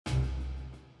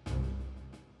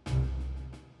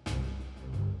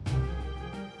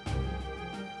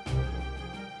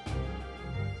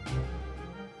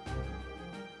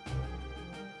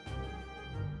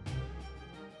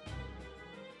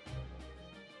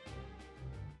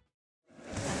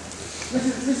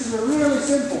This is a really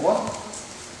simple one.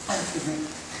 Excuse me.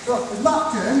 So the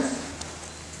back turns,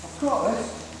 I've got this,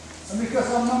 and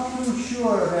because I'm not too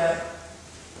sure about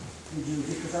the judo,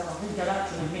 because I think I'd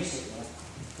actually miss it there.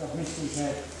 So I've missed his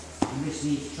head and missed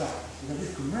his track. If I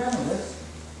just come round with this,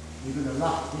 you're going to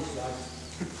laugh at this, guys.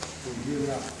 You do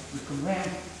that. You come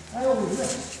round, I always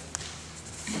rest.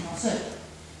 And that's it.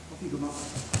 Off you come up.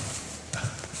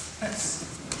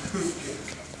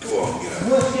 Go on, get out. The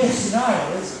worst case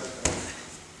scenario is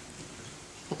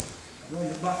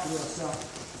going back to where I started.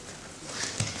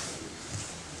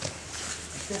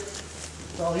 Okay.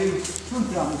 So I'll use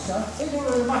front arm this time. It doesn't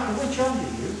really matter which hand you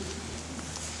use.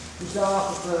 You start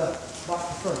off with back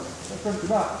to front, front to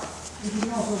back. You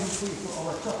can also just put your foot on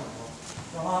the top of the ball.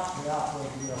 So I'm actually halfway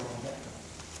to the other one get there.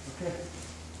 Okay?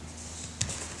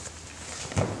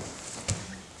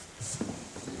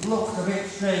 It looks a bit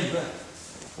strange, but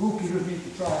Ookie does need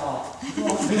to try hard. So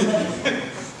I'll do that.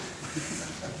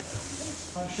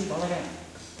 I'll shoot my leg in.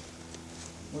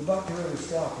 We're back to where we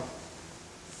started.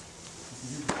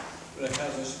 Right,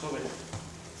 how's this coming?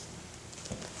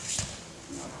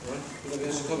 Right,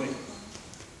 where's it coming?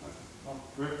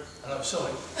 Hello,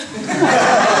 sorry.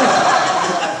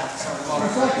 Sorry,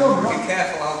 Warren. Be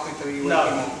careful how quickly you wake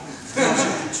him up. No,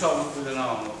 trouble with an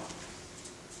arm lock.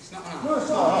 It's not an arm lock. No, it's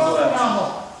not an arm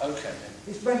lock. Okay then.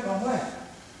 It's bent one way.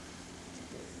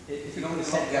 If you don't want to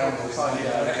set down, we'll find it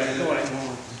out. Okay, go on.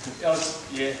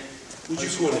 Yeah. Would you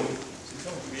call him?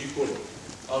 Will you call him?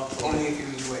 I'll call Only if he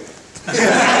was awake.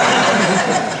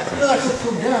 Well, I could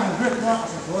come down and grip that, I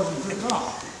suppose, and grip that.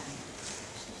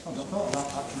 I've not thought of that,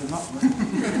 actually, not me.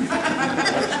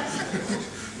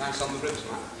 Nice on the ribs,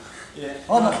 man. Yeah.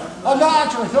 I've not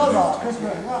actually thought about that, Chris,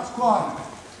 but that's quite...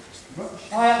 But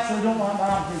I actually don't like my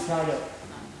arm too tied up.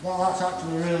 That's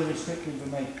actually really restricting for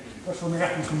me. That's when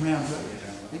I can come round to it.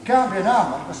 It can't be an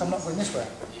arm lock because I'm not going this way.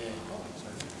 Yeah.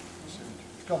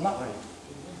 It's gone that way.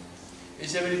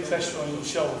 Is there any pressure on your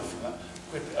shoulder for that?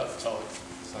 Grip it up tight.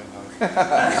 Say no.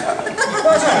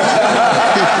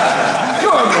 Go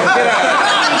on, man, get out.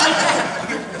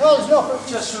 Well, it's not.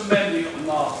 Just remember you've got the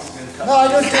mark. No, I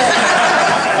don't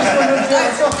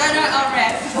I'll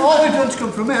rest. All we've done's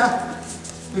come from here.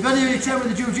 If any of you train with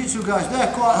the jiu-jitsu guys,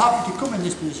 they're quite happy to come in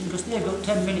this position because they've got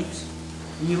 10 minutes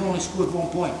and you've only scored 1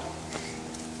 point.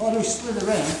 All I do is slither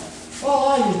around. All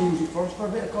I usually use it for is for a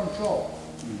bit of control.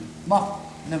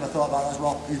 Never thought about that as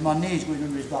well. Is my knees going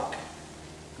under his back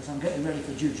because I'm getting ready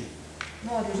for jiu-jitsu.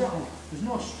 No, there's that one. There's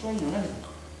no strain on anything.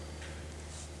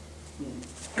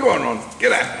 Go on, Ron,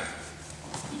 get out.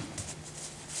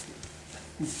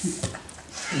 He's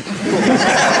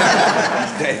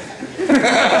dead. We've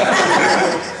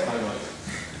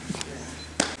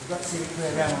got to see it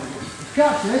clear down with it. You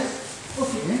catch this,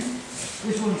 hook it in.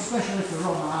 This one's specially for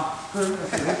Ron now.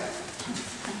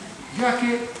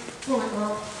 Jacket, pull it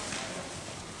up,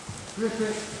 grip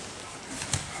it.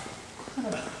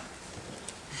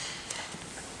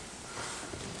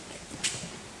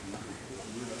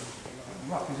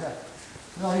 Rock his head.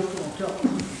 No, he's put on top.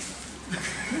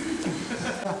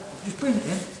 Just bring it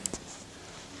in.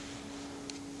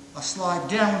 I slide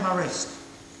down with my wrist.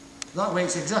 That way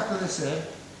it's exactly the same.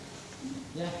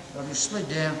 Yeah, I'll just slid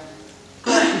down.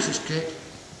 This is kick.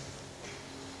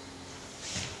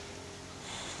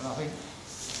 And I think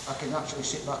I can actually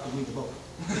sit back and read the book.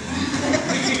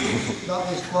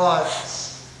 That is quite.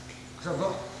 Because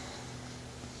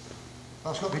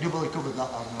that's got to be doubly covered,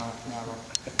 that now.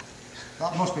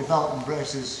 That must be belt and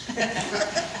braces,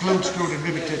 glued, screwed and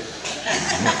riveted.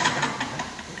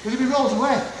 Because if he rolls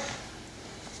away,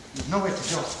 there's nowhere to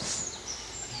go.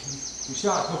 You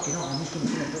start looking up, I'm just going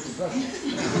to come and put the pressure.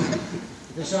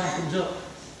 If the sign comes up,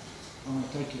 I'm going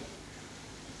to take it.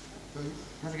 So,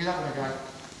 never get that way, guys.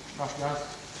 Fast, guys.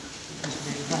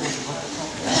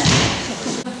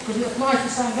 Because it applies to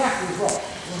Sangaki as well.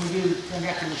 When we do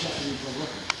Sangaki in the second problem,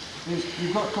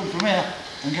 you've got to come from here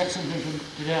and get something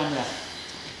from down there.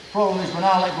 Problem is when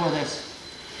I let go of this,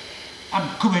 I'm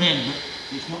coming in, but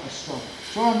it's not as strong.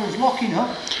 So I'm just locking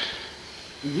up.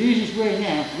 And the easiest way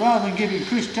now, rather than giving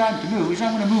Chris time to move, is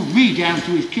I'm going to move me down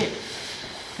to his kick.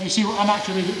 Can you see what I'm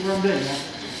doing now?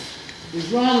 Is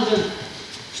rather than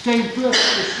staying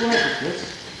perfectly square with this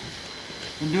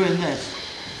and doing this,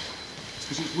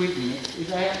 because it's weakening it,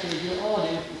 is I actually do all I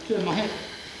do, turn my hip.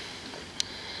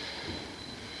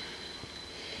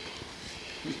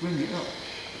 Just bring it up.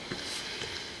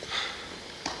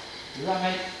 Does that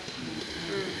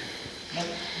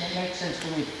make sense to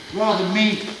me? Rather than me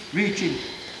reaching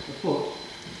the foot,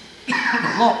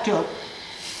 locked up,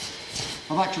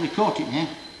 I've actually caught it now.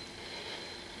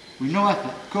 With no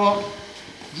effort. Caught,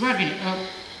 dragging it up,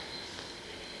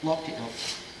 locked it up.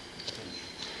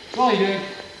 So all you're doing,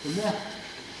 from there,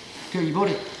 to your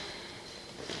body.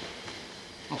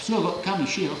 I've still got Cammy's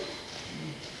shield,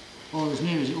 or as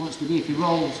near as it wants to be. If he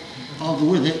rolls, I'll go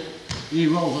with it. If he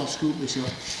rolls, I'll scoop this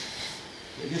up.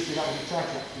 But just do that with your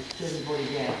tricep, just turn your body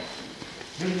down.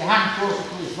 Bring your hand closer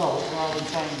to his belt rather than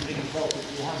trying to bring his belt up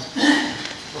to your hand.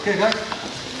 Okay guys?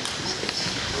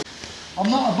 I'm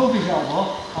not above his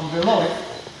elbow, I'm below it.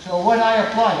 So when I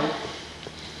apply it,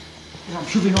 I'm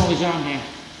shoving all his arm down.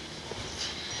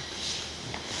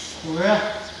 So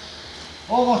there,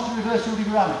 almost to reverse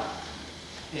origami.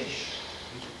 Ish.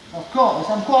 I've caught this,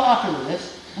 I'm quite happy with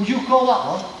this. Would you call that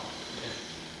one?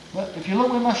 But if you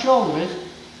look where my shoulder is,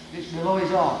 it's below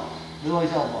his arm, below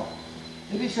his elbow.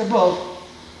 If it's above,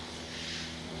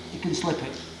 you can slip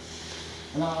it.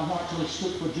 And I'm actually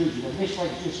stuck for judging. And this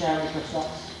leg's just out because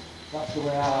that's the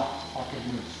way I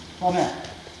can move. Come here,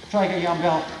 try and get your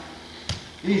belt.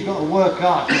 He's got to work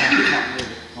hard now.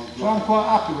 So I'm quite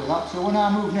happy with that. So when I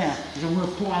move now, I'm going to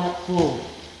apply that forward.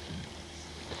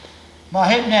 My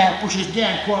hip now pushes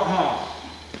down quite hard.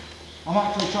 I'm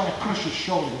actually trying to crush his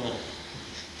shoulder there.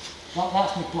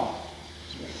 That's my plan.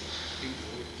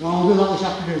 So I'll do that this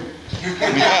afternoon.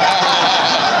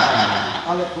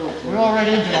 I look forward to it. We're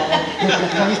already into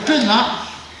that. So he's pinned that.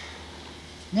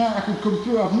 Now I can come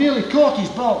through. I've nearly caught his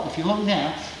belt, if you look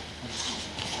now.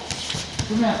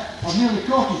 Come here. I've nearly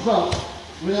caught his belt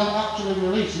without actually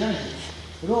releasing anything.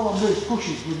 But all I'm doing is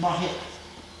pushing with my hip.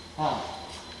 Out.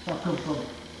 So I come from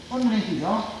underneath his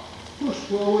arm, push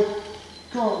forward,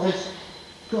 caught this,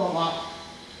 caught that.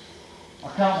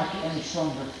 I can't make it any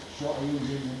stronger, sort of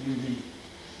using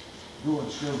glue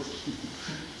and screw.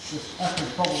 Just I can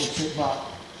probably sit back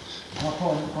and I'm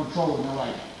probably controlling the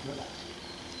leg. But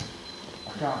I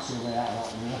can't see a way out of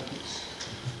that really.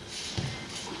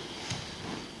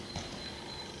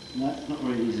 No, not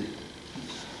very easy.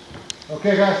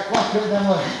 Okay guys, last bit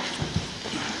then.